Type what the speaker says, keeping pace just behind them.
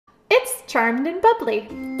Charmed and bubbly.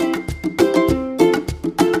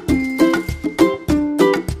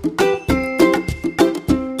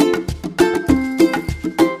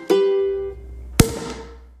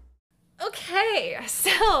 Okay,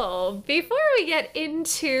 so before we get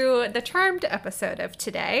into the Charmed episode of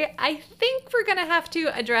today, I think we're going to have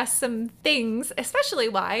to address some things, especially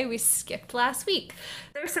why we skipped last week.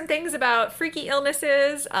 There's some things about freaky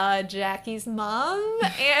illnesses, Jackie's mom,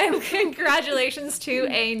 and congratulations to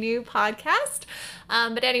a new podcast.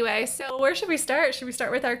 But anyway, so where should we start? Should we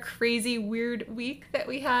start with our crazy, weird week that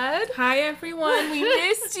we had? Hi, everyone. We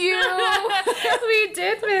missed you. We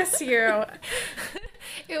did miss you.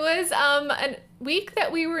 It was a week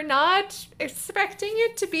that we were not expecting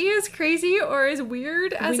it to be as crazy or as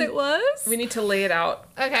weird as it was. We need to lay it out.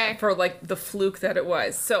 Okay. For like the fluke that it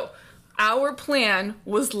was. So our plan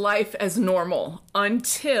was life as normal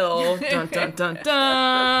until dun dun dun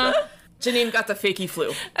dun. Janine got the fakey flu.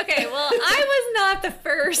 Okay, well, I was not the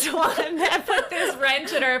first one that put this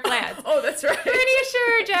wrench in our plans. Oh, that's right. Pretty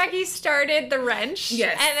sure Jackie started the wrench.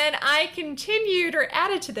 Yes. And then I continued or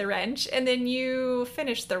added to the wrench, and then you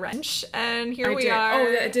finished the wrench, and here we are. Oh,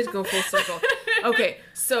 yeah, it did go full circle. Okay,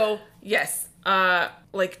 so yes.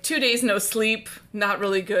 Like 2 days no sleep, not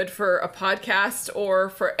really good for a podcast or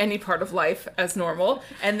for any part of life as normal.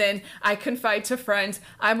 And then I confide to friends,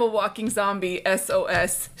 I'm a walking zombie,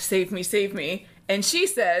 SOS, save me, save me. And she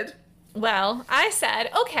said, well, I said,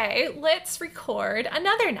 okay, let's record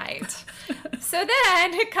another night. So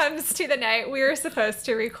then it comes to the night we were supposed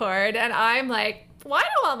to record, and I'm like, why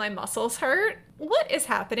do all my muscles hurt? What is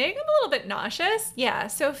happening? I'm a little bit nauseous. Yeah,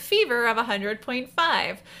 so fever of 100.5.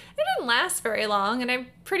 It didn't last very long, and I'm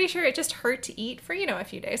pretty sure it just hurt to eat for, a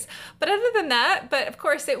few days. But other than that, but of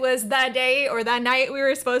course it was that day or that night we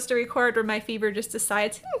were supposed to record where my fever just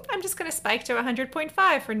decides, I'm just going to spike to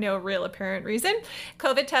 100.5 for no real apparent reason.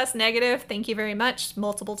 COVID test negative, thank you very much,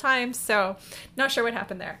 multiple times. So not sure what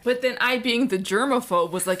happened there. but then I, being the germaphobe,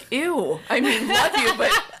 was like, ew. I mean, love you,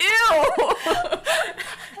 but ew.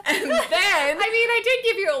 And then I did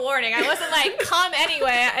give you a warning. I wasn't like, come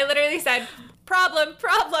anyway. I literally said, problem.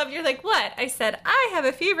 You're like, what? I said, I have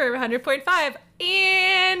a fever of 100.5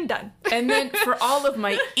 and done. And then for all of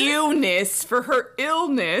my ewness, for her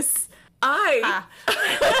illness, I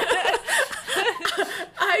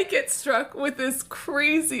get struck with this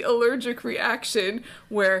crazy allergic reaction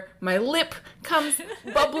where my lip comes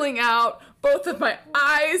bubbling out. Both of my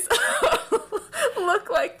eyes look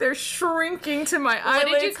like they're shrinking to my eyelids.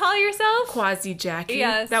 What did you call yourself? Quasi Jackie.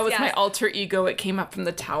 Yes, that was yes. my alter ego. It came up from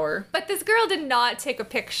the tower. But this girl did not take a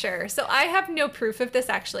picture, so I have no proof of this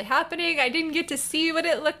actually happening. I didn't get to see what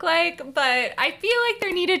it looked like, but I feel like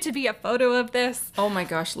there needed to be a photo of this. Oh my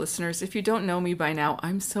gosh, listeners, if you don't know me by now,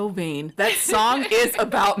 I'm so vain. That song is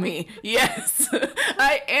about me. Yes,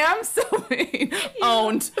 I am so vain.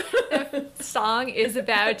 Owned. The song is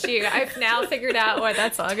about you. I've now figured out what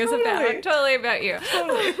that song is about. Totally about you.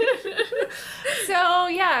 Totally.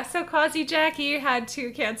 So Quasi Jackie had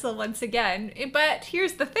to cancel once again. But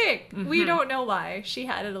here's the thing. We don't know why she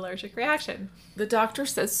had an allergic reaction. The doctor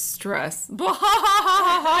says stress.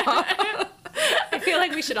 I feel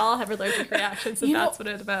like we should all have allergic reactions if that's what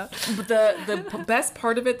it's about. The best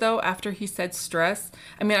part of it, though, after he said stress,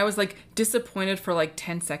 I was like disappointed for like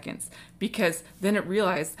 10 seconds because then I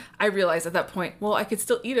realized at that point, well, I could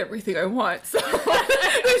still eat everything I want. So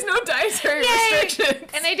there's no dietary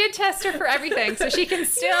restrictions. And they did test her for everything, so she can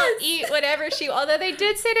still eat whatever although they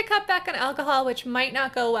did say to cut back on alcohol, which might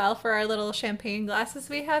not go well for our little champagne glasses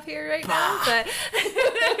we have here right now, but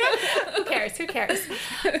who cares?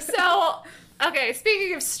 So, okay,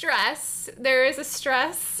 speaking of stress, there is a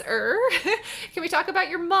stressor. Can we talk about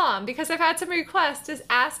your mom? Because I've had some requests to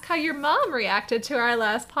ask how your mom reacted to our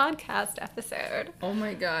last podcast episode. Oh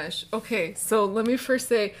my gosh. Okay, so let me first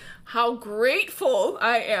say how grateful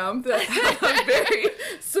I am that I have a very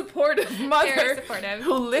supportive mother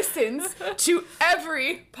who listens to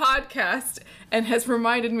every podcast and has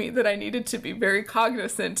reminded me that I needed to be very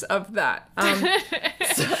cognizant of that.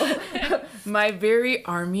 So my very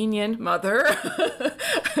Armenian mother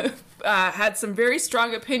had some very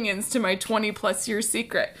strong opinions to my 20-plus year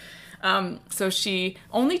secret. So she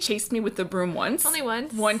only chased me with the broom once. Only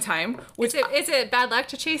once? One time. Is it bad luck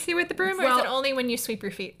to chase you with the broom, or is it only when you sweep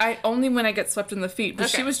your feet? Only when I get swept in the feet. But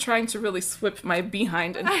she was trying to really sweep my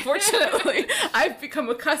behind. And fortunately, I've become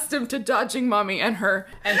accustomed to dodging mommy and her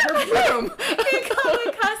broom. Become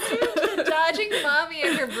accustomed to dodging mommy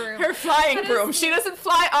and her broom. Her flying broom. She doesn't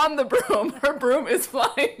fly on the broom. Her broom is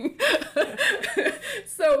flying.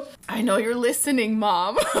 So, I know you're listening,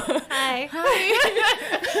 Mom. Hi.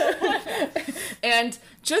 And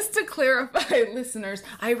just to clarify, listeners,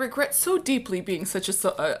 I regret so deeply being such a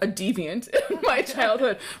deviant in my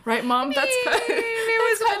childhood. Right, Mom? That's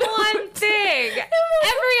it was one thing.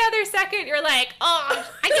 Every other second, you're like, oh,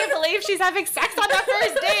 I can't believe she's having sex on the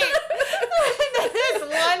first date. This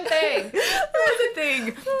one thing.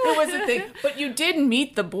 It was a thing. But you did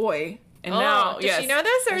meet the boy. And now, does she know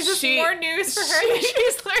this, or is this more news for her that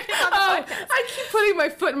she's learning on the podcast? I keep putting my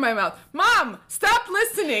foot in my mouth. Mom, stop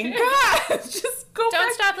listening. God, just go back.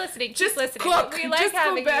 Don't stop listening. Just listening. Cook. We like just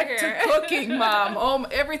having go back you here. to cooking, Mom. Oh,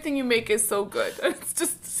 everything you make is so good. It's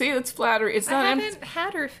just, see, it's flattery. It's not. I haven't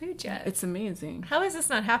had her food yet. It's amazing. How has this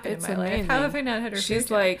not happened in my amazing. life? How have I not had her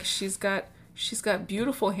food yet? She's got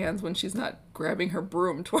beautiful hands when she's not grabbing her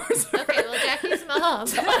broom towards her. Okay, well, Jackie's mom,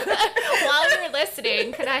 while you're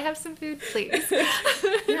listening, could I have some food, please?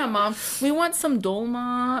 Yeah, Mom. We want some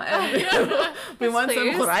dolma. And we want some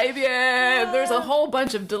kuraibie. There's a whole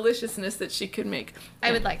bunch of deliciousness that she could make.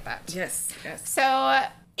 I would like that. Yes. So,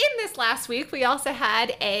 in this last week, we also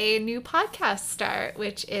had a new podcast start,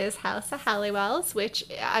 which is House of Halliwells, which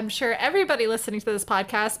I'm sure everybody listening to this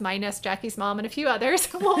podcast, minus Jackie's mom and a few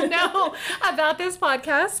others, will know about this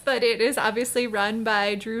podcast. But it is obviously run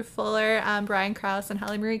by Drew Fuller, Brian Krause, and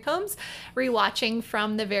Holly Marie Combs, rewatching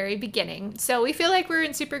from the very beginning. So we feel like we're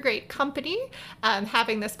in super great company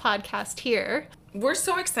having this podcast here. We're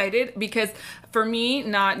so excited because for me,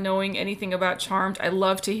 not knowing anything about Charmed, I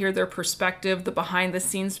love to hear their perspective, the behind the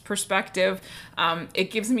scenes perspective.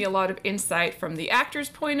 It gives me a lot of insight from the actor's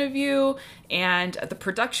point of view and the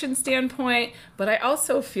production standpoint, but I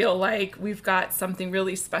also feel like we've got something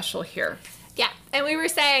really special here. Yeah, and we were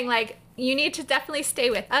saying, like, you need to definitely stay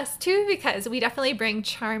with us too, because we definitely bring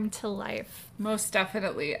Charm to life. Most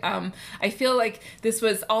definitely. I feel like this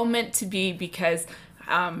was all meant to be because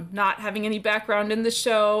not having any background in the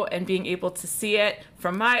show and being able to see it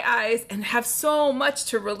from my eyes and have so much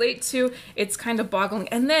to relate to, it's kind of boggling.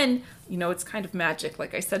 And then, you know, it's kind of magic,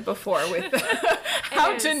 like I said before, with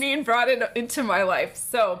how Janine brought it into my life.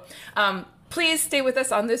 So please stay with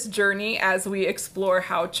us on this journey as we explore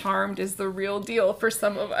how Charmed is the real deal for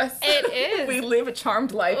some of us. It is. We live a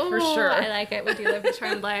charmed life. Ooh, for sure. I like it. We do live a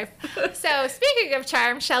charmed life. So speaking of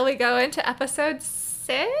charm, shall we go into episode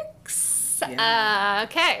 6? Yeah.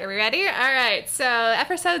 Okay, are we ready? All right, so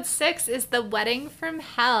episode 6 is The Wedding from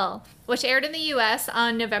Hell, which aired in the U.S.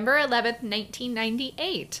 on November 11th,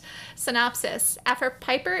 1998. Synopsis. After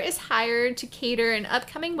Piper is hired to cater an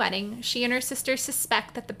upcoming wedding, she and her sister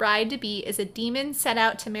suspect that the bride-to-be is a demon set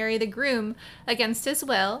out to marry the groom against his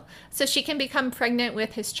will, so she can become pregnant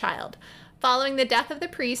with his child. Following the death of the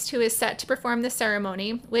priest who is set to perform the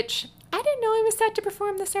ceremony, which I didn't know he was set to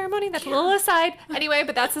perform the ceremony. That's a little aside. Anyway,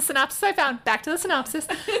 but that's the synopsis I found. Back to the synopsis.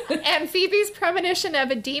 And Phoebe's premonition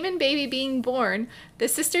of a demon baby being born, the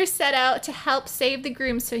sisters set out to help save the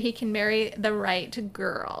groom so he can marry the right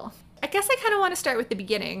girl. I guess I kind of want to start with the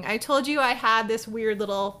beginning. I told you I had this weird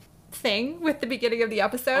little thing with the beginning of the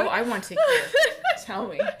episode. Oh, I want to hear. Tell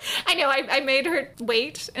me. I know, I made her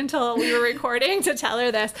wait until we were recording to tell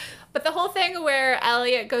her this. But the whole thing where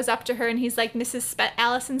Elliot goes up to her and he's like, Mrs.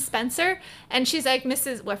 Allison Spencer, and she's like,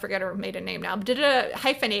 Mrs. Well, I forget her maiden name now, but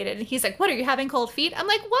hyphenated. And he's like, what, are you having cold feet? I'm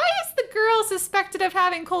like, why is the girl suspected of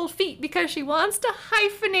having cold feet? Because she wants to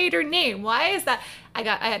hyphenate her name. Why is that? I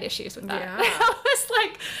had issues with that. Yeah. I was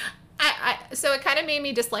like, so it kind of made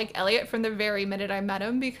me dislike Elliot from the very minute I met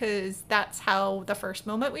him, because that's how the first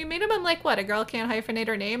moment we met him, I'm like, what, a girl can't hyphenate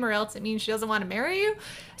her name or else it means she doesn't want to marry you?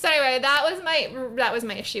 So anyway, that was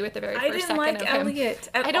my issue with the very first second of him. I didn't like Elliot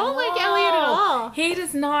at all. I don't like Elliot at all. He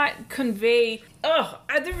does not convey,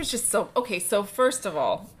 there was just so first of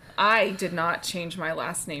all, I did not change my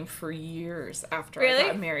last name for years after I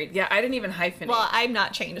got married. Yeah, I didn't even hyphenate. Well, I'm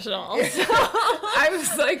not changed at all. So. I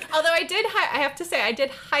was like... Although I have to say, I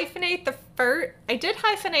did hyphenate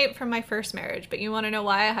from my first marriage, but you want to know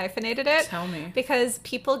why I hyphenated it? Tell me. Because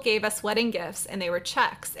people gave us wedding gifts, and they were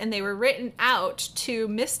checks, and they were written out to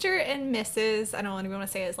Mr. and Mrs. I don't even want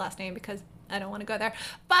to say his last name because I don't want to go there,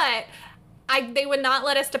 but... they would not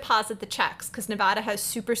let us deposit the checks because Nevada has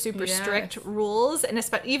super strict rules, and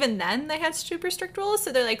even then they had super strict rules.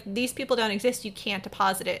 So they're like, these people don't exist. You can't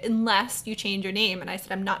deposit it unless you change your name. And I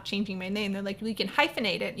said, I'm not changing my name. They're like, we can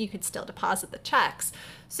hyphenate it. You could still deposit the checks.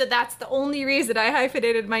 So that's the only reason I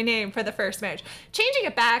hyphenated my name for the first marriage. Changing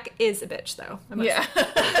it back is a bitch, though. Yeah.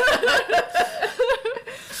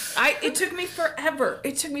 It took me forever.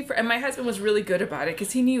 And my husband was really good about it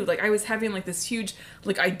because he knew, like, I was having, like, this huge,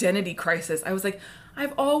 like, identity crisis. I was like,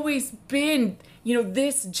 I've always been,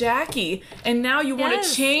 this Jackie, and now you want to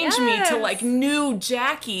change me to like new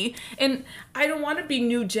Jackie, and I don't want to be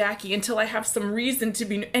new Jackie until I have some reason to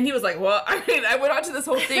be new. And he was like, well, I went on to this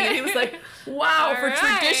whole thing, and he was like, wow, for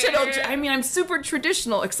traditional, I'm super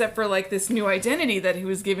traditional, except for like this new identity that he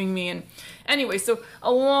was giving me. And anyway, so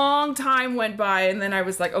a long time went by, and then I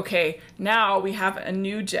was like, okay, now we have a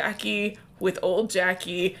new Jackie with old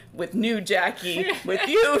Jackie, with new Jackie, with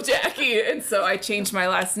you, Jackie. And so I changed my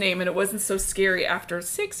last name, and it wasn't so scary after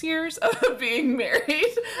 6 years of being married.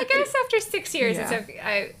 I guess after 6 years, it's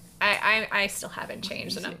okay. I still haven't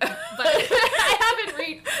changed enough, but I haven't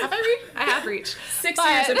reached. Have I reached? I have reached 6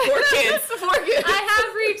 years and 4 kids. 4 kids. I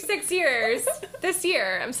have reached 6 years this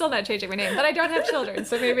year. I'm still not changing my name, but I don't have children,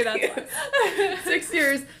 so maybe that's why. 6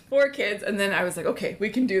 years, 4 kids, and then I was like, okay, we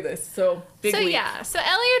can do this. So big leap. So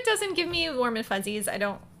Elliot doesn't give me warm and fuzzies. I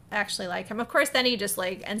don't actually like him. Of course, then he just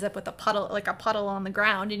like ends up with a puddle on the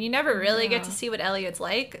ground, and you never really get to see what Elliot's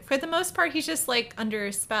like. For the most part, he's just like under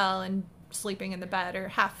a spell and sleeping in the bed or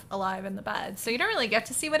half alive in the bed, so you don't really get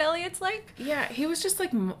to see what Elliot's like. Yeah, he was just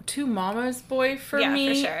like too mama's boy for me.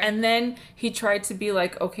 For sure. And then he tried to be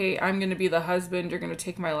like, okay, I'm gonna be the husband, you're gonna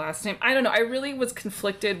take my last name. I don't know, I really was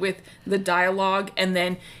conflicted with the dialogue, and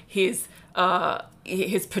then his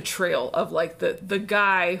portrayal of like the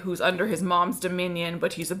guy who's under his mom's dominion,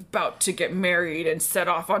 but he's about to get married and set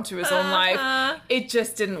off onto his own life. It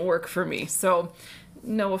just didn't work for me. So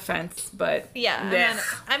no offense, but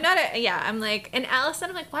I'm like, and Allison,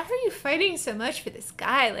 I'm like, why are you fighting so much for this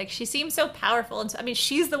guy? Like, she seems so powerful, and so, I mean,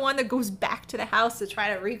 she's the one that goes back to the house to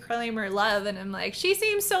try to reclaim her love, and I'm like, she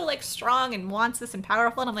seems so like strong and wants this and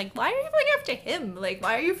powerful, and I'm like, why are you going after him? Like,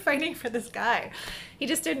 why are you fighting for this guy? He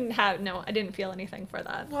just didn't have I didn't feel anything for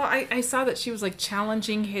that. Well, I saw that she was like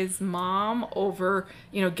challenging his mom over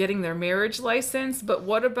getting their marriage license, but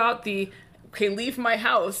what about okay, leave my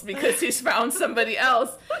house because he's found somebody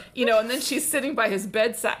else, and then she's sitting by his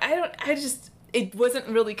bedside. It wasn't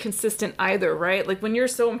really consistent either, right? Like, when you're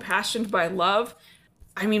so impassioned by love,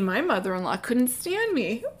 I mean, my mother-in-law couldn't stand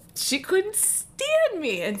me. She couldn't stand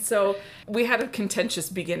me. And so we had a contentious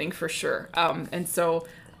beginning for sure. And so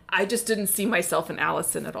I just didn't see myself in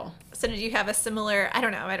Allison at all. So did you have a similar, I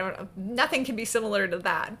don't know, nothing can be similar to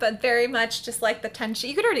that, but very much just like the tension.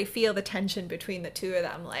 You could already feel the tension between the two of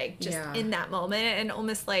them, like just in that moment, and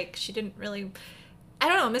almost like she didn't really, I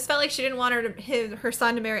don't know, almost felt like she didn't want her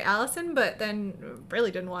son to marry Allison, but then really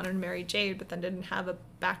didn't want her to marry Jade, but then didn't have a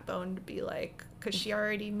backbone to be like, because she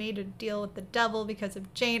already made a deal with the devil because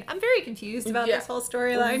of Jane. I'm very confused about this whole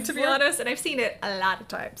storyline, to be honest, and I've seen it a lot of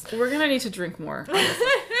times. We're going to need to drink more.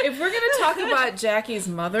 If we're going to talk about Jackie's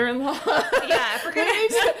mother-in-law, if we're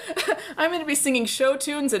gonna I'm going to be singing show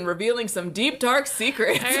tunes and revealing some deep, dark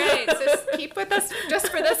secrets. All right, so keep with us just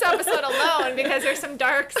for this episode alone, because there's some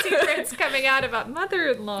dark secrets coming out about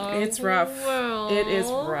mother-in-law. It's rough. Whoa. It is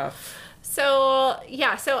rough. So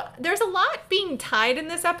there's a lot being tied in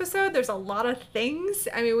this episode. There's a lot of things.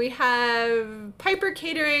 I mean, we have Piper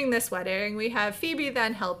catering this wedding. We have Phoebe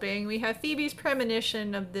then helping. We have Phoebe's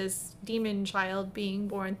premonition of this demon child being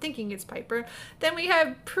born, thinking it's Piper. Then we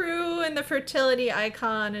have Prue and the fertility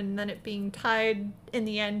icon, and then it being tied in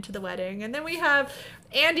the end to the wedding. And then we have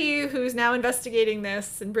Andy, who's now investigating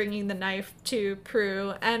this and bringing the knife to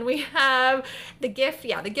Prue. And we have the gift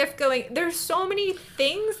going. There's so many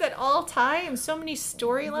things at all time, so many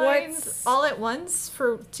storylines all at once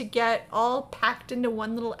to get all packed into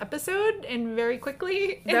one little episode and very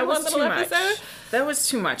quickly in one little episode. That was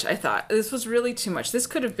too much, I thought. This was really too much. This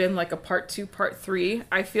could have been like a part 2, part 3.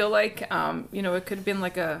 I feel like, it could have been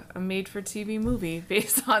like a made-for-TV movie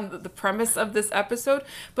based on the premise of this episode.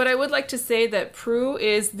 But I would like to say that Prue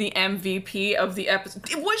is the MVP of the episode.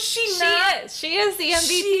 Was she not? She is the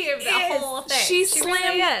MVP of the whole thing. She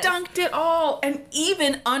slam dunked it all. And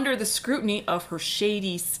even under the scrutiny of her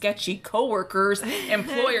shady, sketchy coworkers,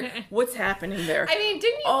 employer. What's happening there? I mean,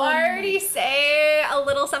 didn't you already say a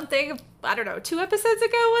little something, I don't know, 2 episodes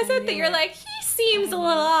ago, was it? That you're like, he seems a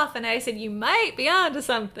little off. And I said, you might be onto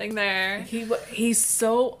something there. He's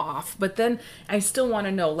so off. But then I still want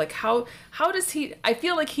to know, like, how does he, I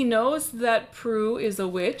feel like he knows that Prue is a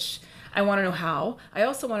witch. I want to know how. I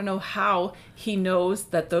also want to know how he knows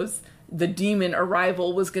that the demon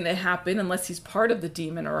arrival was going to happen, unless he's part of the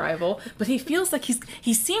demon arrival. But he feels like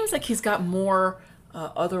he seems like he's got more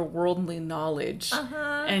otherworldly knowledge,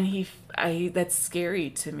 and that's scary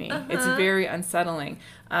to me. It's very unsettling.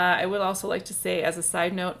 I would also like to say, as a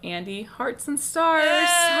side note, Andy, hearts and stars.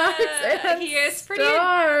 He is pretty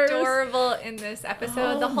adorable in this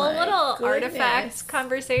episode. The whole little artifact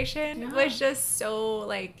conversation was just so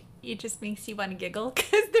like it just makes you want to giggle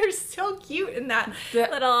because they're so cute in that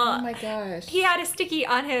little. Oh my gosh. He had a sticky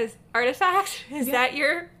on his artifact. Is that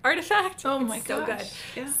your artifact? Oh my gosh. So good.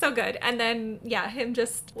 Yeah. So good. And then him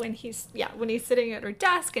just when he's sitting at her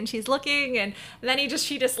desk and she's looking and then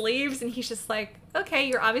she just leaves and he's just like, okay,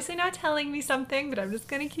 you're obviously not telling me something, but I'm just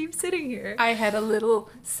gonna keep sitting here. I had a little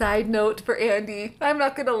side note for Andy. I'm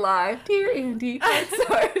not gonna lie. Dear Andy, I'm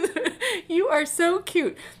sorry. You are so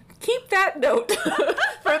cute. Keep that note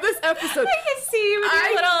for this episode. I can see you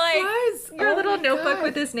with your little notebook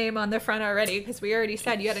with his name on the front already, because we already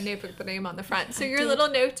said you had a notebook with the name on the front. So your little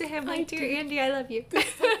note to him, like, dear Andy, I love you.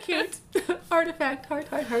 So cute. Artifact, heart.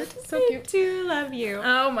 So cute. I do love you.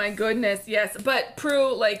 Oh my goodness, yes. But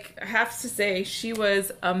Prue, like, I have to say, she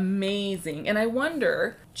was amazing. And I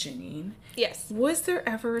wonder, Janine. Yes. Was there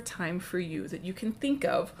ever a time for you that you can think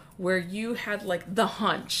of where you had, like, the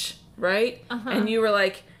hunch, right? And you were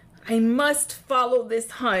like, I must follow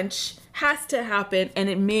this hunch, has to happen, and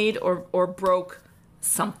it made or broke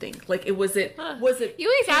something. Like, was it You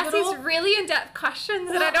always ask these really in-depth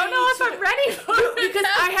questions and I don't know if I'm ready for it. Because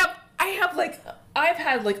I've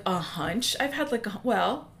had like a hunch. I've had like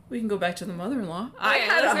we can go back to the mother-in-law.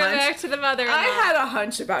 Let's go back to the mother-in-law. I had a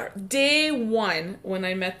hunch about her. Day one, when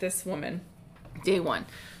I met this woman. Day one.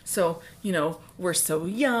 So, we're so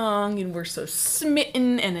young and we're so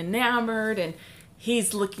smitten and enamored, and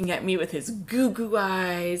he's looking at me with his goo-goo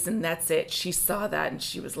eyes, and that's it. She saw that, and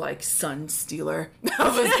she was like, son stealer. That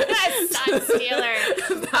was it. Son stealer.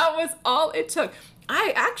 That was all it took.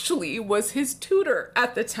 I actually was his tutor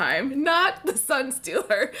at the time, not the son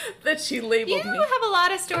stealer that she labeled me. You have a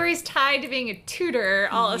lot of stories tied to being a tutor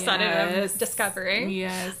all of a sudden I'm discovering.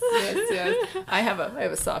 Yes. I have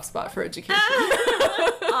a soft spot for education.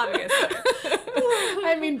 Obviously.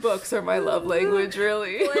 I mean, books are my love language,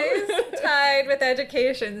 really. Boys tied with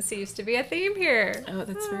education seems to be a theme here. Oh,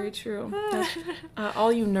 that's very true.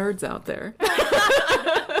 All you nerds out there.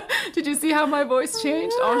 Did you see how my voice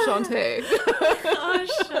changed? Enchanté.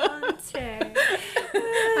 Enchanté.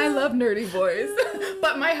 I love nerdy boys.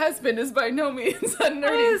 But my husband is by no means a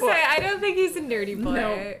nerdy boy. I don't think he's a nerdy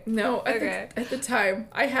boy. No. At the time,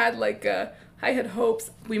 I had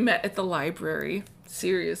hopes. We met at the library.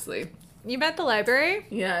 Seriously. You met at the library?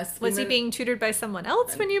 Yes. Was he being tutored by someone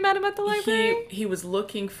else when you met him at the library? He was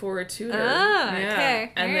looking for a tutor.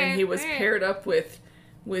 Okay. And then he was paired up with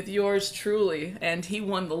yours truly, and he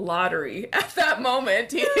won the lottery at that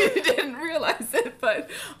moment. He didn't realize it, but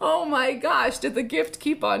oh my gosh, did the gift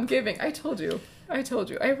keep on giving. I told you.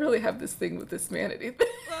 I really have this thing with this manatee thing.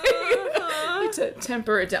 To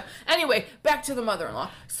temper it down. Anyway, back to the mother-in-law.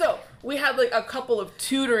 So we had like a couple of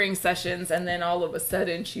tutoring sessions, and then all of a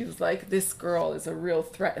sudden she was like, this girl is a real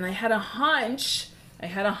threat. And I had a hunch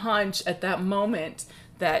at that moment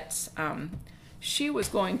that she was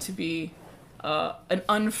going to be an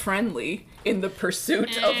unfriendly in the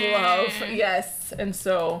pursuit of love. Yes. And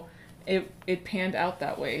so it panned out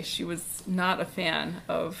that way. She was not a fan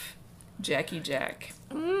of Jackie Jack.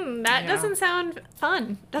 That doesn't sound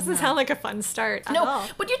fun. Doesn't sound like a fun start at all.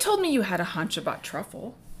 But you told me you had a hunch about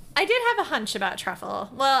Truffle. I did have a hunch about Truffle.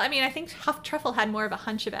 Well, I mean, I think Truffle had more of a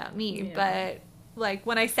hunch about me, but like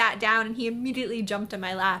when I sat down and he immediately jumped in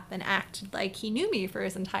my lap and acted like he knew me for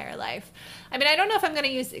his entire life. I mean, I don't know if I'm going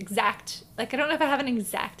to use I don't know if I have an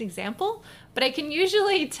exact example, but I can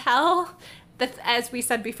usually tell that, as we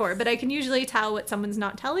said before, but I can usually tell what someone's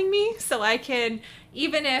not telling me. So I can,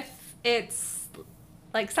 even if it's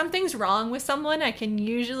like something's wrong with someone, I can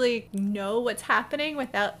usually know what's happening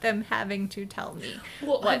without them having to tell me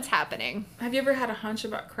what's happening. Have you ever had a hunch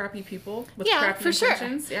about crappy people with crappy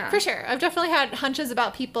intentions? Yeah, for sure. I've definitely had hunches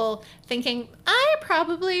about people thinking, I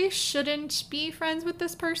probably shouldn't be friends with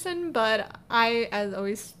this person, but I, as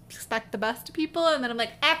always, expect the best of people, and then I'm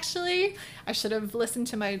like, actually, I should have listened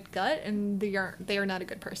to my gut, and they are not a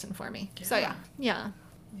good person for me. Yeah. So yeah.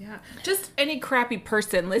 Yeah, just any crappy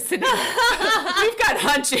person listening. We've got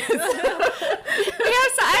hunches.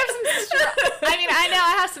 I know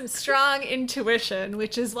I have some strong intuition,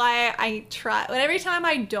 which is why I try. But every time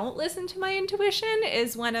I don't listen to my intuition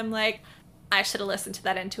is when I'm like, I should have listened to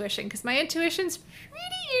that intuition, because my intuition's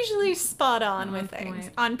pretty usually spot on with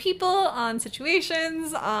things. On people, on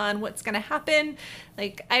situations, on what's going to happen.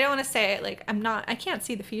 Like, I don't want to say, like, I can't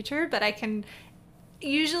see the future, but I can.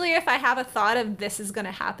 Usually if I have a thought of this is going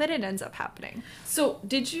to happen, it ends up happening. So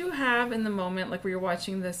did you have in the moment, like where you're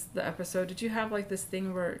watching the episode, did you have like this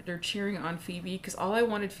thing where they're cheering on Phoebe? Because all I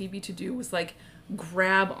wanted Phoebe to do was like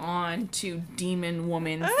grab on to demon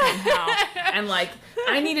woman somehow. And like,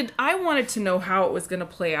 I wanted to know how it was going to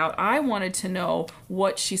play out. I wanted to know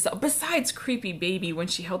what she saw. Besides creepy baby when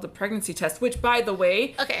she held the pregnancy test, which by the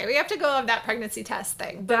way. Okay, we have to go on that pregnancy test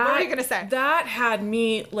thing. What are you going to say? That had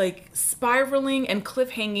me like spiraling and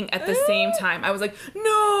cliffhanging at the same time. I was like,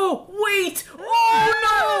 no, wait,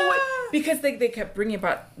 oh no. Because they kept bringing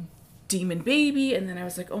about demon baby, and then I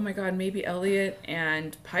was like, oh my god, maybe Elliot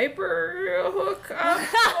and Piper hook up.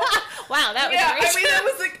 Wow, that was I mean, I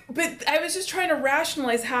was like, but I was just trying to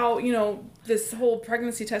rationalize how, you know, this whole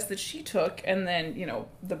pregnancy test that she took, and then, you know,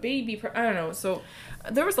 the baby, I don't know, so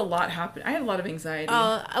there was a lot happening. I had a lot of anxiety.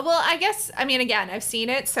 Well, I guess, I mean, again, I've seen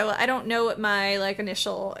it, so I don't know what my, like,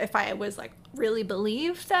 initial, if I was, like, really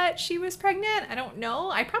believed that she was pregnant, I don't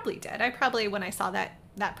know. I probably did. When I saw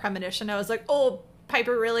that premonition, I was like, oh,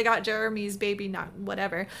 Piper really got Jeremy's baby, not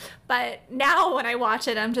whatever. But now when I watch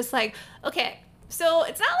it, I'm just like, okay, so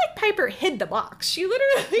it's not like Piper hid the box. She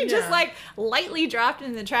literally just like lightly dropped it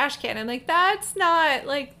in the trash can. I'm like, that's not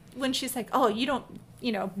like when she's like, oh, you don't,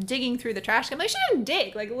 you know, digging through the trash can. I'm like, she didn't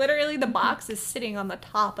dig. Like literally the box is sitting on the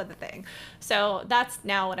top of the thing. So that's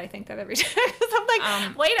now what I think of every time. I'm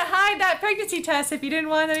like, way to hide that pregnancy test if you didn't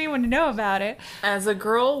want anyone to know about it. As a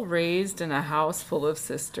girl raised in a house full of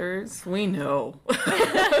sisters, we know.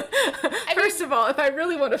 First of all, if I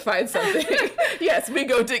really want to find something, yes, we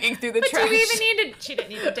go digging through the trash. She didn't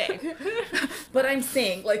need to dig. But I'm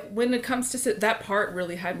saying, like, when it comes to that part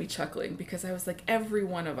really had me chuckling because I was like, every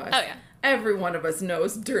one of us. Oh, yeah. Every one of us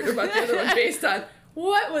knows dirt about the other one based on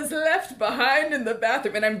what was left behind in the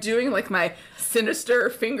bathroom. And I'm doing like my sinister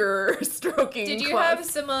finger stroking. Did you have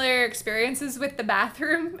similar experiences with the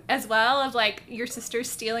bathroom as well, of like your sister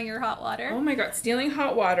stealing your hot water? Oh my god, stealing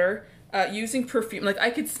hot water. Using perfume, like I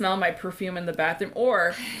could smell my perfume in the bathroom,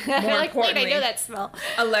 or more like, importantly, wait, I know that smell.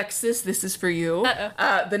 Alexis, this is for you.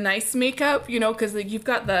 The nice makeup, you know, because like, you've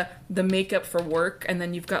got the makeup for work, and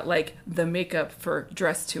then you've got like the makeup for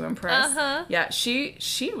dress to impress. Yeah,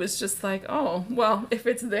 she was just like, oh, well, if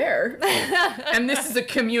it's there, and this is a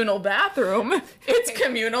communal bathroom, it's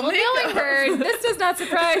communal makeup. Knowing her, this does not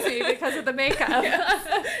surprise me because of the makeup.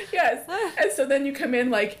 Yes. And so then you come in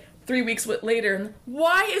like 3 weeks later, and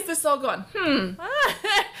why is this all gone? Who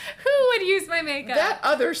would use my makeup? That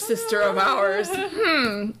other sister of ours.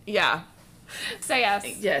 Yeah. So yes.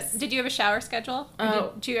 Yes. Did you have a shower schedule?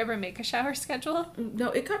 Did you ever make a shower schedule?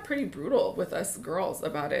 No, it got pretty brutal with us girls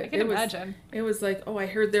about it. I can imagine. It was like, oh, I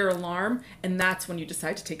heard their alarm, and that's when you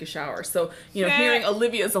decide to take a shower. So, you know, hearing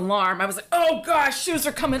Olivia's alarm, I was like, oh gosh, shoes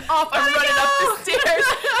are coming off. I'm running up the stairs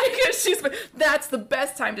because that's the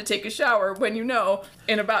best time to take a shower when you know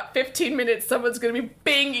in about 15 minutes someone's going to be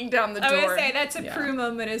banging down the door. I was going to say, that's a Prue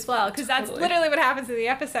moment as well, because that's literally what happens in the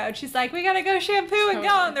episode. She's like, we got to go shampoo and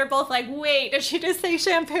go, and they're both like, wait. Did she just say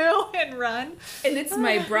shampoo and run? And it's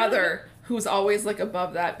my brother who's always like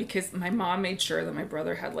above that because my mom made sure that my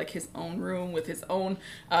brother had like his own room with his own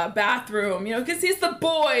bathroom, you know, because he's the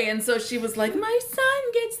boy. And so she was like, my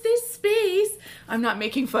son gets this space. I'm not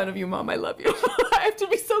making fun of you, Mom. I love you. I have to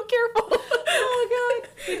be so careful. Oh, God.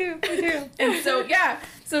 We do. And so, yeah.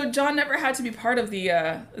 So John never had to be part of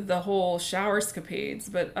the whole shower escapades,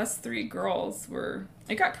 but us three girls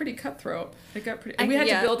it got pretty cutthroat. And we had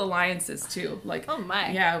to build alliances too. Like, oh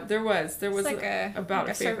my. Yeah, there was like about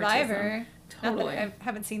a Survivor. Totally. I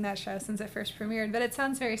haven't seen that show since it first premiered, but it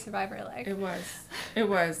sounds very Survivor-like. It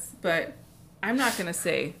was, but I'm not gonna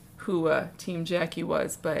say who Team Jackie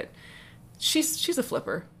was, but she's a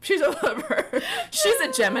flipper. She's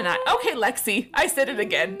a Gemini. Okay, Lexi, I said it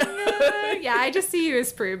again. Yeah, I just see you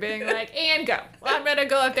as Prue being like, and go. Well, I'm gonna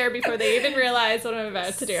go up there before they even realize what I'm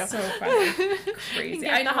about to do. So funny. Crazy.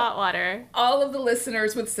 Get the hot water. All of the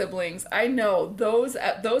listeners with siblings, I know those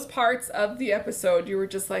parts of the episode you were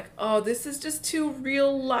just like, oh, this is just too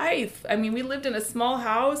real life. I mean, we lived in a small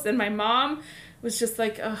house and my mom was just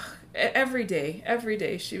like, ugh. Every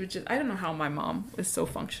day she would just, I don't know how my mom is so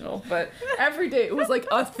functional, but every day it was like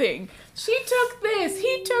a thing. She took this,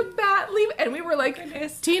 he took that, and we were like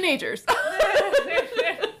teenagers.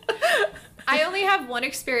 I only have one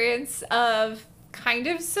experience of kind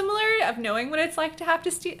of similar, of knowing what it's like to have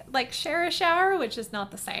to share a shower, which is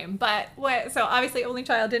not the same. But so obviously only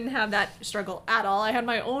child, didn't have that struggle at all. I had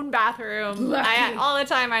my own bathroom. I had all the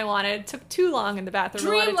time I wanted. It took too long in the bathroom.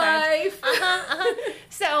 Dream life.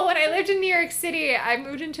 So when I lived in New York City, I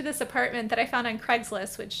moved into this apartment that I found on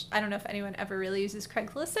Craigslist, which I don't know if anyone ever really uses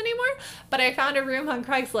Craigslist anymore, but I found a room on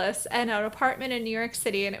Craigslist and an apartment in New York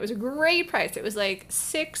City, and it was a great price. It was like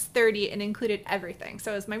 $630 and included everything.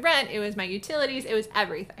 So it was my rent, it was my utilities, parties. It was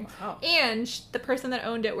everything. Wow. And the person that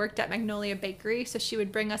owned it worked at Magnolia Bakery, so she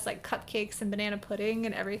would bring us like cupcakes and banana pudding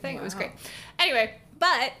and everything. Wow. It was great. Anyway,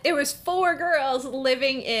 but it was 4 girls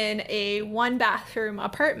living in a 1-bathroom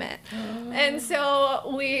apartment. Oh. And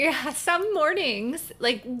so some mornings,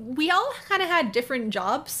 like, we all kind of had different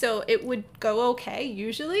jobs, so it would go okay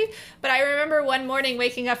usually. But I remember one morning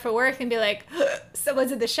waking up for work and be like,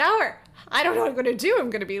 someone's in the shower. I don't know what I'm going to do. I'm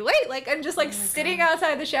going to be late. Like, I'm just like sitting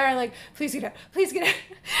outside the shower, like, please get out. Please get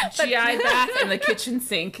out. GI bath in the kitchen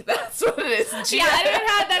sink. That's what it is. GI. Yeah, I didn't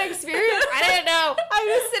have that experience. I didn't know.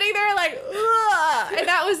 I was sitting there like, ugh. And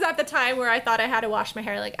that was at the time where I thought I had to wash my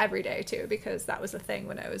hair like every day too, because that was a thing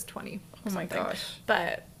when I was 20. Oh my gosh.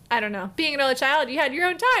 But I don't know. Being an only child, you had your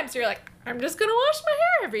own time. So you're like, I'm just going to wash my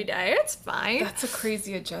hair every day. It's fine. That's a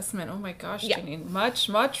crazy adjustment. Oh my gosh, Janine. Much,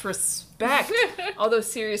 much respect. Although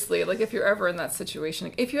seriously, like if you're ever in that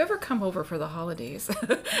situation, if you ever come over for the holidays,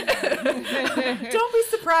 don't be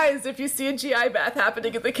surprised if you see a GI bath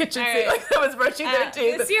happening in the kitchen sink. Like I was brushing their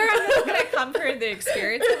teeth. This year I'm just going to come for the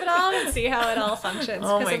experience of it all and see how it all functions.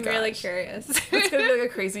 Because I'm really curious. It's going to be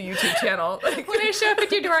like a crazy YouTube channel. Like, when I show up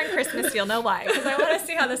at your door on Christmas, you'll know why. Because I want to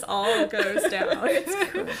see how this all goes down.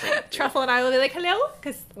 Truffle and I will be like, hello,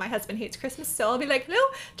 because my husband hates Christmas, so I'll be like, hello,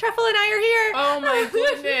 Truffle and I are here. Oh my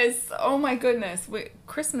goodness. Oh my goodness. Wait,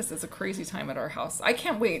 Christmas is a crazy time at our house. I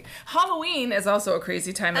can't wait. Halloween is also a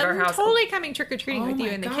crazy time at our house. I'm totally coming trick-or-treating with you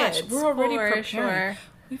and the kids. We're already preparing. Sure.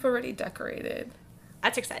 We've already decorated.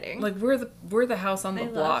 That's exciting. Like we're the house on the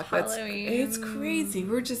block. Halloween. It's crazy.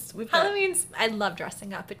 Halloween's. I love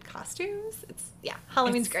dressing up in costumes.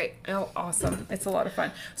 Halloween's great. Oh, awesome! It's a lot of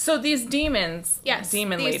fun. So these demons,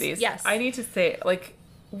 ladies. Yes. I need to say, like,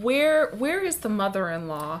 where is the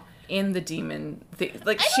mother-in-law in the demon?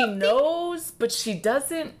 She knows, but she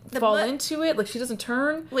doesn't fall into it. Like she doesn't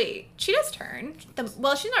turn. Wait, she does turn.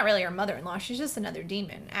 Well, she's not really her mother-in-law. She's just another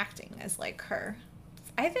demon acting as like her.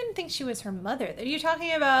 I didn't think she was her mother. Are you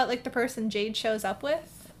talking about like the person Jade shows up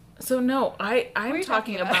with? So no, I'm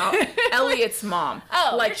talking about Elliot's mom.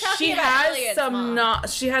 Oh, like she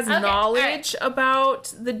has knowledge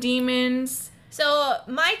about the demons. So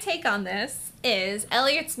my take on this is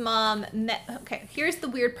Elliot's mom met. Okay, here's the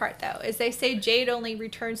weird part though: is they say Jade only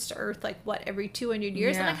returns to Earth like every 200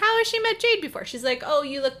 years. Yeah. I'm like, how has she met Jade before? She's like, oh,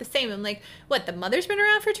 you look the same. I'm like, what? The mother's been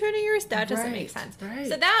around for 200 years? That doesn't make sense. Right.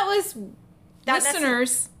 So that was.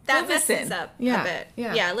 Listeners, that messes up a bit.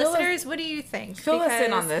 Yeah, listeners, what do you think? Fill us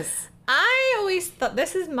in on this. I always thought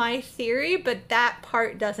this is my theory, but that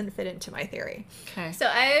part doesn't fit into my theory. Okay. So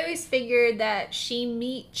I always figured that she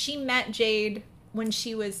met Jade when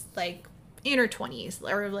she was like in her 20s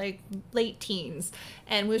or like late teens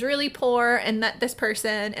and was really poor and met this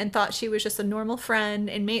person and thought she was just a normal friend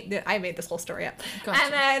and I made this whole story up. Gotcha.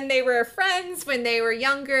 And then they were friends when they were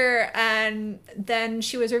younger, and then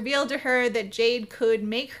she was revealed to her that Jade could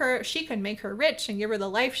make her rich and give her the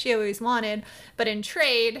life she always wanted, but in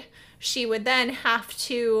trade she would then have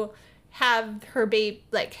to have her baby,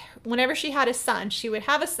 like whenever she had a son, she would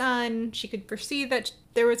have a son, she could foresee that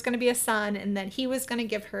there was going to be a son, and then he was going to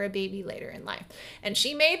give her a baby later in life. And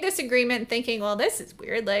she made this agreement thinking, well, this is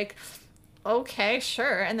weird, like, okay,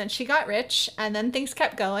 sure. And then she got rich, and then things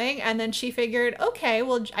kept going, and then she figured, okay,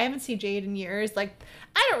 well, I haven't seen Jade in years, like,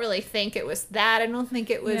 I don't really think it was that. I don't think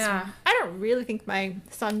it was, I don't really think my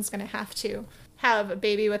son's going to have a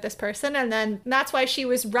baby with this person. And then that's why she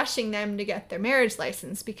was rushing them to get their marriage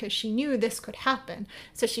license, because she knew this could happen.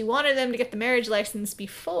 So she wanted them to get the marriage license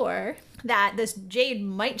before that this Jade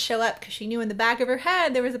might show up, because she knew in the back of her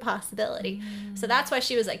head there was a possibility. So that's why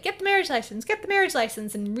she was like, get the marriage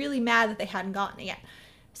license, and really mad that they hadn't gotten it yet.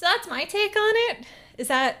 So that's my take on it. Is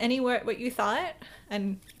that anywhere what you thought?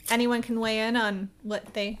 And anyone can weigh in on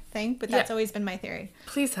what they think, but that's always been my theory.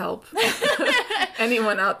 Please help.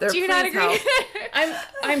 Anyone out there, do you please not agree?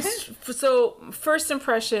 Help. So first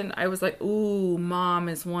impression, I was like, ooh, mom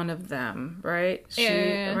is one of them, right?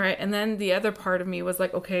 Right. And then the other part of me was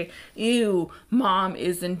like, okay, ew, mom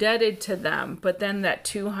is indebted to them. But then that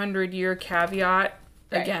 200-year caveat,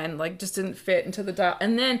 again, like just didn't fit into the dial.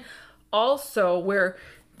 And then also where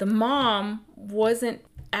the mom wasn't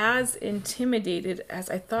as intimidated as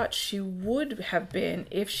I thought she would have been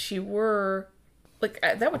if she were, like,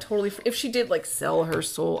 that would totally, if she did, like, sell her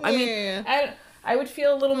soul. I mean, I would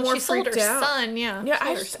feel a little more freaked out. She sold her son, Yeah,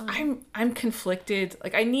 I'm conflicted.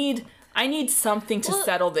 Like, I need something to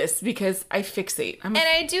settle this, because I fixate. And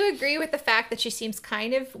I do agree with the fact that she seems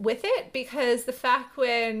kind of with it, because the fact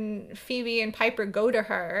when Phoebe and Piper go to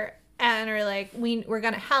her and are like, we're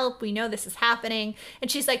gonna help, we know this is happening.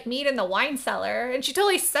 And she's like, meet in the wine cellar, and she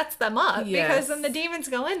totally sets them up because then the demons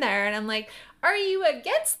go in there, and I'm like, are you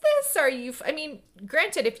against this? Are you, I mean,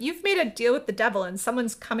 granted, if you've made a deal with the devil and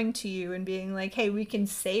someone's coming to you and being like, hey, we can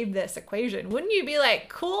save this equation, wouldn't you be like,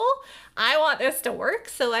 cool, I want this to work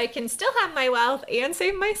so I can still have my wealth and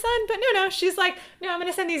save my son? But no, she's like, no, I'm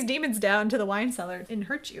gonna send these demons down to the wine cellar and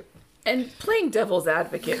hurt you. And playing devil's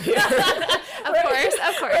advocate here. Of course.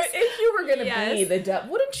 If you were going to be the devil,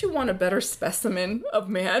 wouldn't you want a better specimen of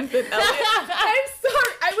man than Elliot? I'm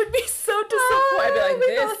sorry. I would be so disappointed. I'd be like,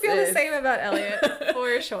 we both feel the same about Elliot,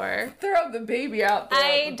 for sure. Throw the baby out there.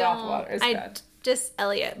 I don't. Just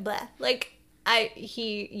Elliot, bleh. Like,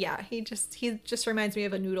 he just reminds me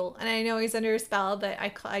of a noodle. And I know he's under a spell, but I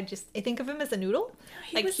think of him as a noodle.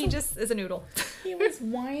 He just is a noodle. He was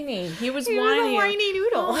whiny. He was a whiny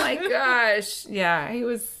noodle. Oh my gosh. Yeah,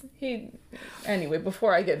 anyway,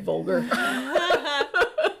 before I get vulgar.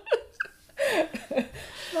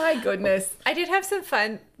 My goodness. I did have some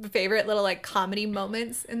favorite little like comedy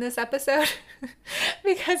moments in this episode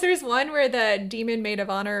because there's one where the demon maid of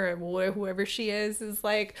honor, or whoever she is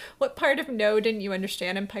like, what part of no didn't you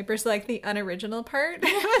understand? And Piper's like, the unoriginal part.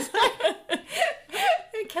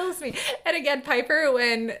 It kills me. And again, Piper,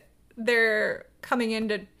 when they're coming in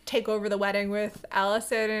to take over the wedding with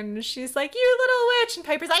Allison, and she's like, you little witch, and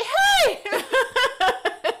Piper's like, hey!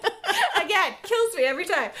 Again, kills me every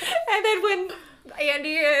time. And then when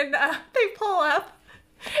Andy and they pull up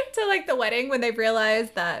to like the wedding, when they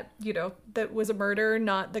realize that, that was a murder,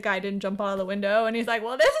 not the guy didn't jump out of the window, and he's like,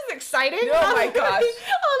 well, this is exciting. Oh my gosh.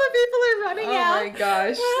 All the people are running out. Oh my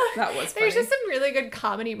gosh. That was funny. There's just some really good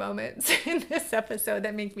comedy moments in this episode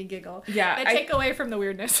that make me giggle. Yeah. That take away from the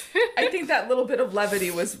weirdness. I think that little bit of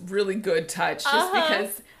levity was really good touch, just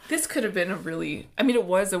because this could have been it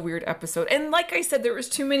was a weird episode. And like I said, there was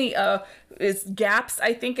too many gaps,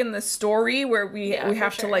 I think, in the story where we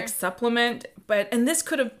have to like supplement. And this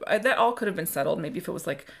that all could have been settled maybe if it was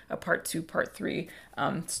like a part 2, part 3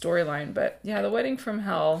 storyline. But yeah, the wedding from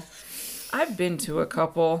hell, I've been to a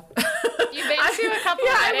couple. You've been to a couple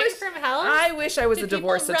weddings from hell? I wish I was a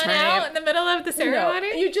divorce attorney. Run out in the middle of the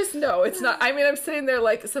ceremony? No, you just know it's not. I mean, I'm sitting there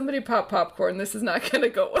like, somebody pop popcorn. This is not going to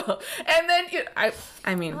go well. And then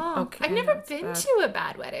okay. I've never been to a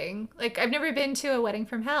bad wedding. Like, I've never been to a wedding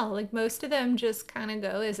from hell. Like, most of them just kind of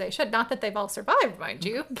go as they should. Not that they've all survived, mind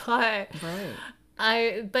you, but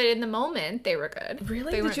right. But in the moment, they were good.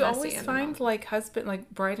 Really? Did you always find like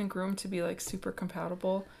bride and groom to be like super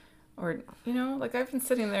compatible? Or, like I've been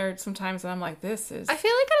sitting there sometimes and I'm like, this is... I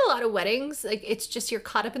feel like at a lot of weddings, like it's just you're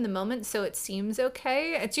caught up in the moment, so it seems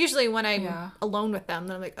okay. It's usually when I'm alone with them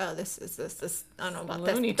that I'm like, oh, this. I don't know about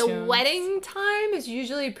this. The wedding time is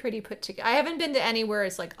usually pretty put together. I haven't been to any where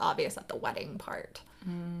it's like obvious at the wedding part.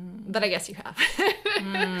 But I guess you have.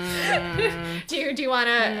 Do you want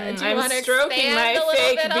to? I'm stroking my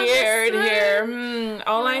fake beard here.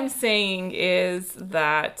 All I'm saying is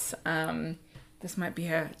that this might be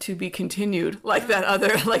a to be continued, like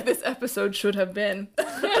this episode should have been.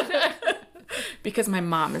 Because my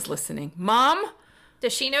mom is listening. Mom?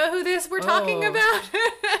 Does she know who we're talking about?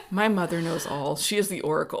 My mother knows all. She is the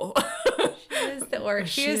oracle. She is the oracle.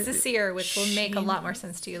 She is the seer, which will make a lot more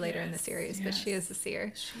sense to you later in the series, but she is the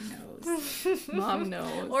seer. She knows. Mom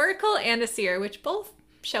knows. Oracle and a seer, which both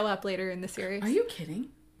show up later in the series. Are you kidding?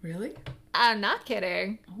 Really? I'm not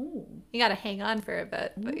kidding. Oh. You gotta hang on for a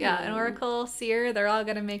bit. But yeah, an oracle, seer, they're all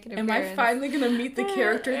gonna make an appearance. Am I finally gonna meet the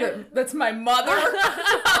character that's my mother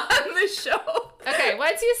on the show? Okay,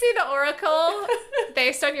 once you see the oracle,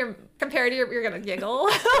 based on compared to you're gonna giggle.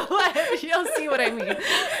 You'll see what I mean.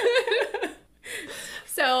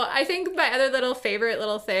 So I think my other favorite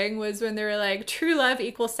little thing was when they were like, true love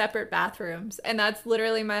equals separate bathrooms. And that's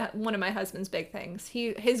literally one of my husband's big things.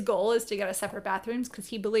 His goal is to get us separate bathrooms because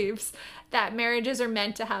he believes that marriages are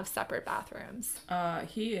meant to have separate bathrooms.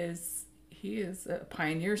 He is a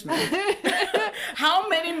pioneer's man. How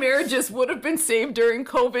many marriages would have been saved during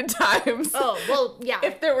COVID times? Oh, well, yeah.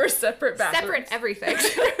 If there were separate bathrooms. Separate everything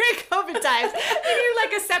during COVID times. You need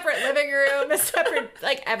like a separate living room,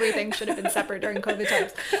 everything should have been separate during COVID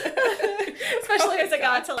times. Especially as it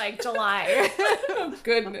got to July. Oh,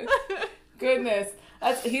 goodness.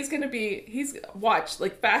 Watch,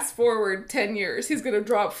 fast forward 10 years, he's gonna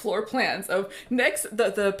drop floor plans of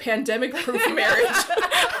the pandemic proof marriage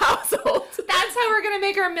household. That's how we're gonna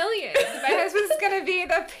make our millions. My husband's gonna be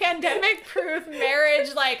the pandemic proof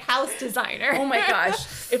marriage house designer. Oh my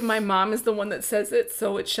gosh. If my mom is the one that says it,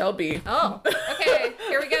 so it shall be. Oh, okay,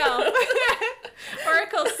 here we go.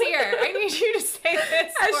 Oracle seer, I need you to say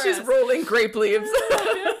this as she's rolling grape leaves.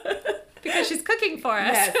 Because she's cooking for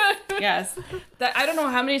us. Yes. Yes. That, I don't know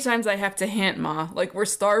how many times I have to hint, Ma. Like, we're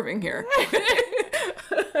starving here.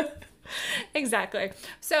 Exactly.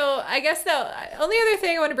 So I guess the only other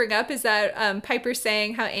thing I want to bring up is that Piper's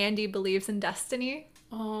saying how Andy believes in destiny.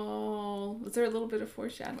 Oh, was there a little bit of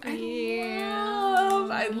foreshadowing? Yeah.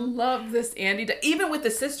 I love this Andy. Even with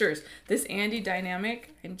the sisters, this Andy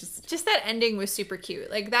dynamic. I'm just that ending was super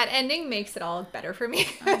cute. Like that ending makes it all better for me.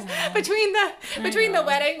 between the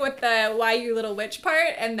wedding with the "Why You Little Witch"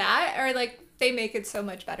 part and that, or like they make it so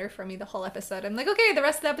much better for me the whole episode. I'm like, okay, the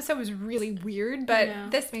rest of the episode was really weird,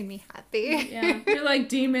 but this made me happy. Yeah, you're like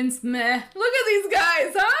demons, meh. Look at these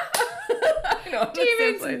guys, huh? I know,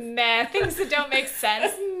 demons, meh. Things that don't make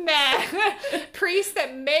sense, meh. Priests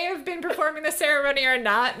that may have been performing the ceremony or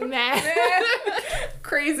not, meh.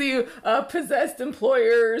 Crazy possessed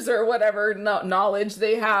employers or whatever knowledge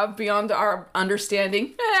they have beyond our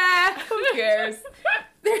understanding. Who cares?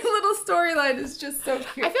 Their little storyline is just so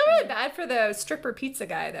cute. I feel really bad for the stripper pizza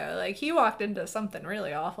guy, though. Like, he walked into something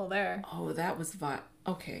really awful there. Oh, that was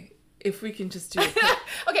okay. If we can just do it.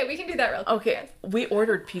 Okay, we can do that real quick. Okay, we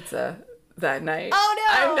ordered pizza that night. Oh, no!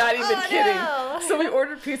 I'm not even kidding. No. So we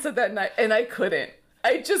ordered pizza that night, and I couldn't.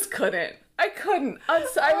 I just couldn't. I couldn't. I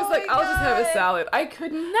was like, I'll just have a salad. I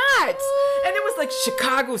could not. And it was like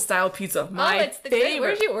Chicago-style pizza. My it's the favorite.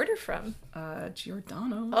 Where did you order from?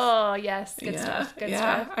 Giordano's. Oh, yes. Good stuff. Good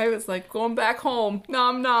stuff. I was like, going back home.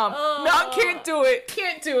 Nom nom. Oh. No, can't do it.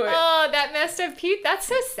 Can't do it. Oh, that messed up pizza. That's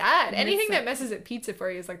so sad. Anything that messes up pizza for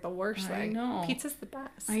you is like the worst thing. I know. Pizza's the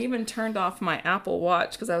best. I even turned off my Apple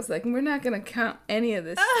Watch because I was like, we're not going to count any of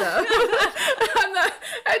this stuff.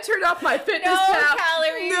 I turned off my fitness no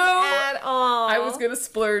calories at all. I was going to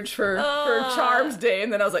splurge for Charms Day,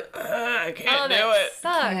 and then I was like, I can't do it.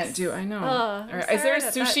 Sucks. Can't do it. I know. All right. Is there a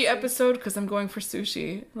sushi episode? Because I'm going for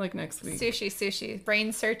sushi like next week. Sushi.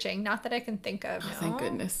 Brain searching. Not that I can think of. No. Thank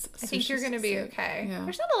goodness. I think you're going to be okay. Yeah.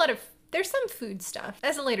 There's not a lot of... There's some food stuff.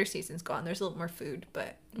 As the later seasons go on, there's a little more food,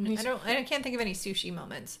 but I can't think of any sushi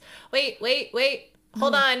moments. Wait.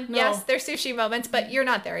 Hold on. No. Yes, there's sushi moments, but you're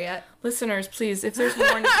not there yet. Listeners, please, if there's more...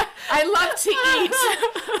 I love to eat.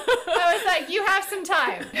 I was like, you have some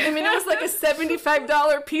time. I mean, it was like a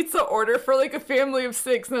 $75 pizza order for like a family of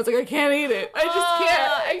 6, and I was like, I can't eat it. I just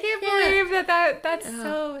can't. I can't believe that's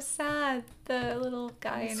so sad. The little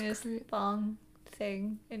guy in his long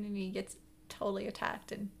thing, and then he gets totally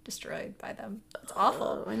attacked and destroyed by them. It's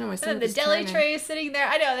awful. I know. My and the deli tray is sitting there.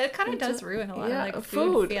 I know that kind of does ruin a lot of like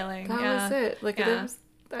food feeling. That was it. Like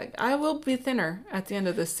I will be thinner at the end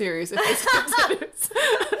of this series if this continues.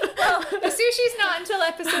 Well, the sushi's not until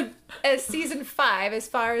season 5, as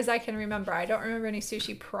far as I can remember. I don't remember any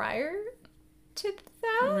sushi prior to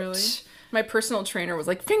that. Really? My personal trainer was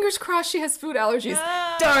like, fingers crossed she has food allergies.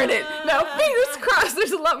 Darn it. Now, fingers crossed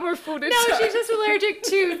there's a lot more food in No, she's just allergic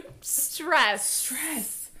to stress.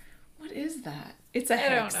 Stress? What is that? It's a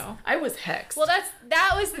hex. I don't know. I was hexed. Well,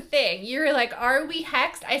 that was the thing. You were like, are we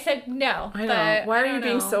hexed? I said no. I know. Why are you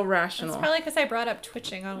being so rational? It's probably because I brought up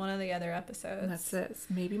twitching on one of the other episodes. That's it.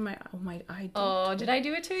 Maybe my eye did. Oh, did I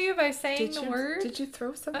do it to you by saying the word? Did you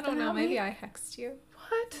throw something I don't know. at Maybe me? I hexed you.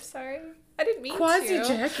 What? I'm sorry. I didn't mean Quasi to.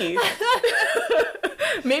 Jackie.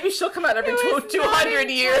 Maybe she'll come out every 200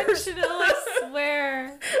 years. I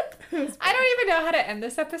swear. I don't even know how to end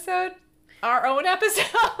this episode. Our own episode.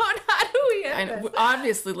 How do we end this?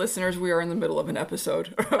 Obviously, listeners, we are in the middle of an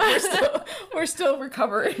episode. We're still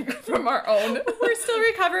recovering from our own. We're still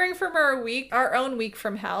recovering from our own week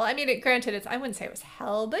from hell. I mean, granted, I wouldn't say it was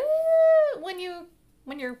hell, but when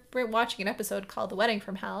you're watching an episode called The Wedding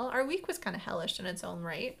from Hell, our week was kind of hellish in its own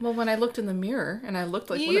right. Well, when I looked in the mirror and I looked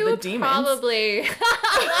like one of the demons. Probably.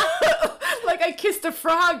 Like I kissed a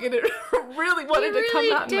frog and it really wanted to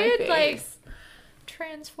come out in my face. Like,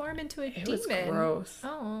 transform into a demon. It was gross.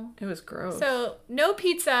 Oh. It was gross. So, no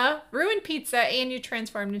pizza, ruined pizza, and you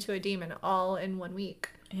transformed into a demon all in 1 week.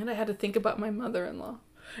 And I had to think about my mother-in-law.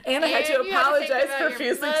 And I had to apologize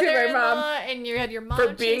profusely to my mom. And you had your mom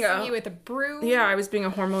for being chasing you with a broom. Yeah, I was being a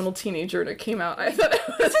hormonal teenager and it came out. I thought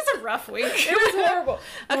this is a rough week. It was horrible.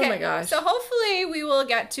 Okay, oh my gosh. So hopefully we will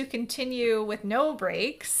get to continue with no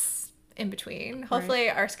breaks in between. Hopefully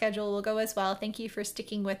our schedule will go as well. Thank you for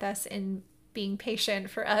sticking with us and being patient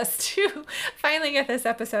for us to finally get this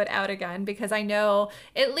episode out again, because I know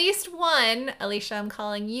at least one, Alicia, I'm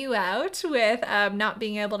calling you out with not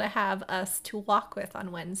being able to have us to walk with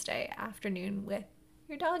on Wednesday afternoon with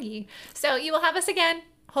your doggy. So you will have us again,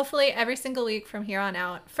 hopefully every single week from here on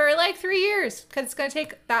out for like 3 years, because it's going to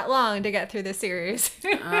take that long to get through the series.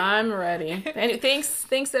 I'm ready. And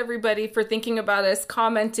thanks everybody for thinking about us,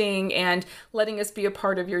 commenting, and letting us be a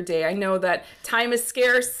part of your day. I know that time is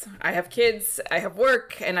scarce. I have kids, I have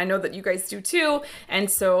work, and I know that you guys do too. And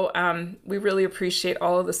so we really appreciate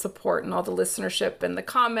all of the support and all the listenership and the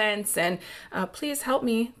comments. And please help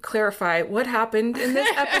me clarify what happened in this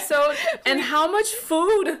episode and how much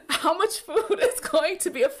food is going to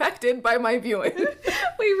be affected by my viewing.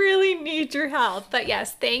 We really need your help. But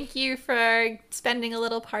yes, thank you for spending a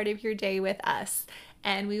little part of your day with us.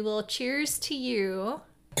 And we will cheers to you.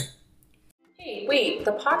 Hey, wait,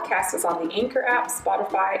 the podcast is on the Anchor app,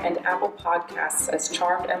 Spotify, and Apple Podcasts as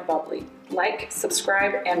Charmed and Bubbly. Like,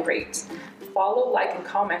 subscribe, and rate. Follow, like, and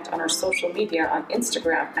comment on our social media on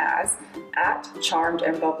Instagram as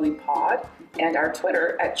 @CharmedAndBubblyPod and our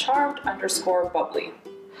Twitter @Charmed_Bubbly.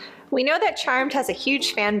 We know that Charmed has a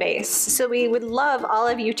huge fan base, so we would love all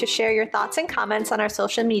of you to share your thoughts and comments on our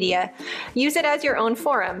social media. Use it as your own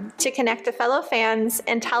forum to connect to fellow fans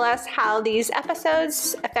and tell us how these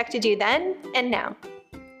episodes affected you then and now.